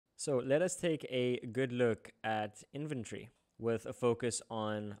So let us take a good look at inventory with a focus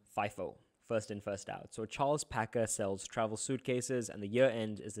on FIFO, first in, first out. So Charles Packer sells travel suitcases and the year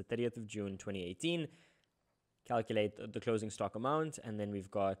end is the 30th of June 2018. Calculate the closing stock amount, and then we've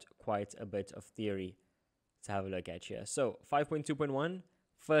got quite a bit of theory to have a look at here. So 5.2.1,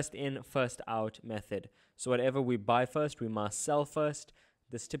 first in, first out method. So whatever we buy first, we must sell first.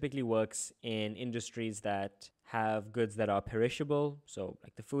 This typically works in industries that have goods that are perishable, so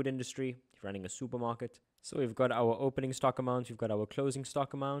like the food industry, if you're running a supermarket. So we've got our opening stock amount, we've got our closing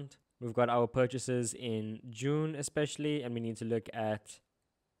stock amount, we've got our purchases in June especially, and we need to look at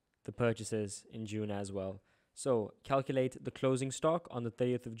the purchases in June as well. So calculate the closing stock on the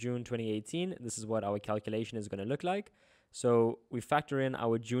 30th of June 2018. This is what our calculation is going to look like. So we factor in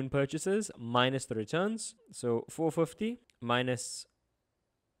our June purchases minus the returns. So 450 minus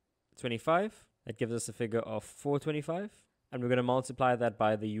 25, that gives us a figure of 425. And we're going to multiply that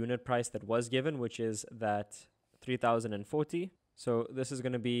by the unit price that was given, which is that 3040. So this is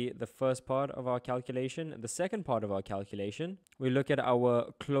going to be the first part of our calculation. The second part of our calculation, we look at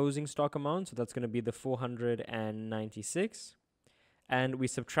our closing stock amount. So that's going to be the 496. And we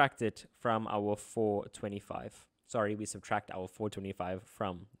subtract it from our 425. Sorry, we subtract our 425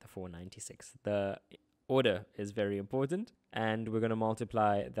 from the 496. The order is very important. And we're going to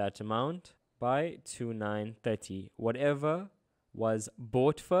multiply that amount by 2930. Whatever was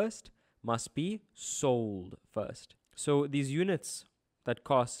bought first must be sold first. So these units that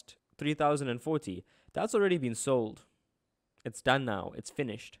cost 3040, that's already been sold. It's done now. It's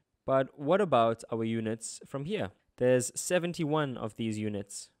finished. But what about our units from here? There's 71 of these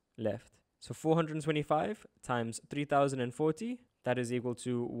units left. So 425 times 3040, that is equal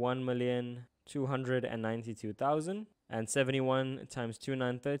to 1,292,000. And 71 times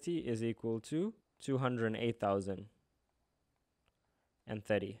 2930 is equal to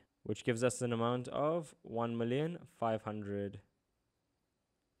 208,030, which gives us an amount of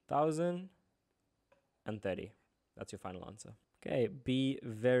 1,500,030. That's your final answer. Okay, be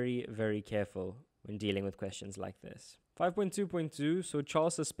very, very careful when dealing with questions like this. 5.2.2, so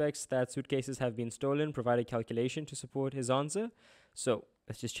Charles suspects that suitcases have been stolen, provide a calculation to support his answer. So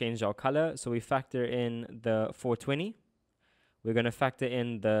let's just change our color. So we factor in the 420. We're going to factor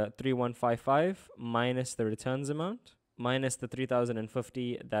in the 3155 minus the returns amount, minus the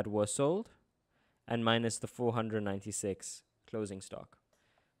 3050 that was sold, and minus the 496 closing stock.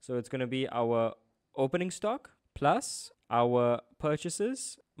 So it's going to be our opening stock plus our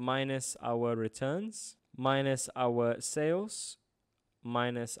purchases minus our returns minus our sales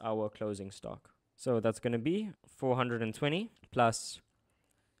minus our closing stock. So that's going to be 420 plus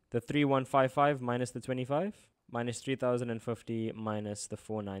the 3155 minus the 25 minus 3050 minus the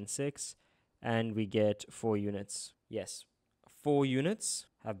 496, and we get 4 units. Yes, 4 units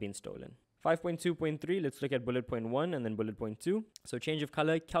have been stolen. 5.2.3, let's look at bullet point 1 and then bullet point 2. So change of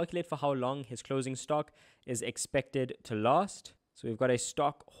color, calculate for how long his closing stock is expected to last. So we've got a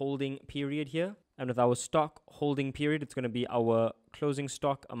stock holding period here. And with our stock holding period, it's going to be our closing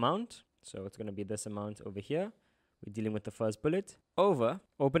stock amount. So it's going to be this amount over here. We're dealing with the first bullet. Over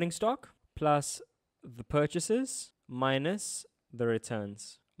opening stock plus the purchases minus the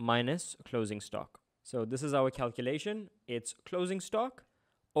returns minus closing stock. So this is our calculation. It's closing stock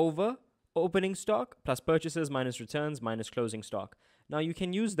over opening stock plus purchases minus returns minus closing stock. Now you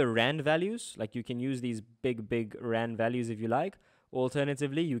can use the rand values, like you can use these big rand values if you like.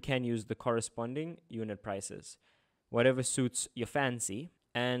 Alternatively, you can use the corresponding unit prices, whatever suits your fancy.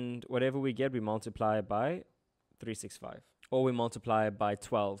 And whatever we get, we multiply by 365. Or we multiply by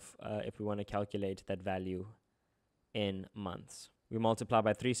 12 if we want to calculate that value in months. We multiply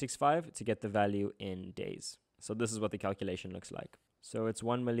by 365 to get the value in days. So this is what the calculation looks like. So it's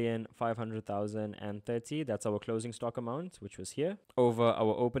 1,500,030. That's our closing stock amount, which was here, over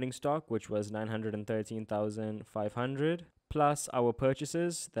our opening stock, which was 913,500, plus our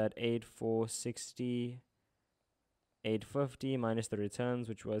purchases, that 8,460, 850 minus the returns,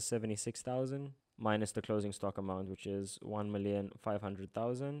 which was 76,000. Minus the closing stock amount, which is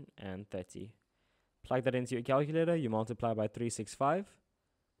 1,500,030. Plug that into your calculator, you multiply by 365.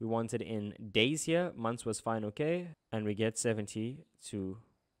 We want it in days here, months was fine, okay, and we get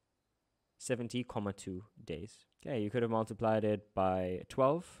 70,2 days. Okay, you could have multiplied it by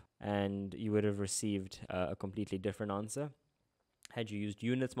 12, and you would have received a completely different answer. Had you used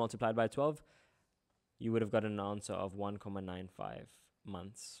units multiplied by 12, you would have got an answer of 1,95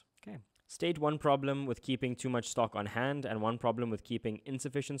 months. Okay. State one problem with keeping too much stock on hand and one problem with keeping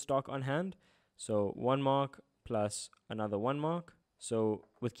insufficient stock on hand. So 1 mark plus another 1 mark. So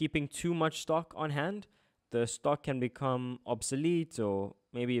with keeping too much stock on hand, the stock can become obsolete or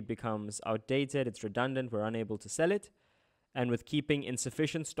maybe it becomes outdated, it's redundant, we're unable to sell it. And with keeping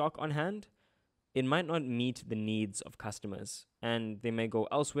insufficient stock on hand, it might not meet the needs of customers and they may go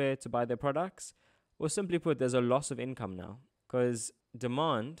elsewhere to buy their products. Or simply put, there's a loss of income now because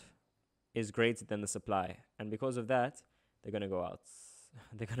demand is greater than the supply. And because of that, they're going to go out.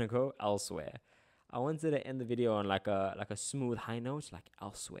 They're going to go elsewhere. I wanted to end the video on like a smooth high note, like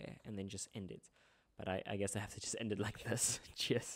elsewhere, and then just end it. But I guess I have to just end it like this. Cheers.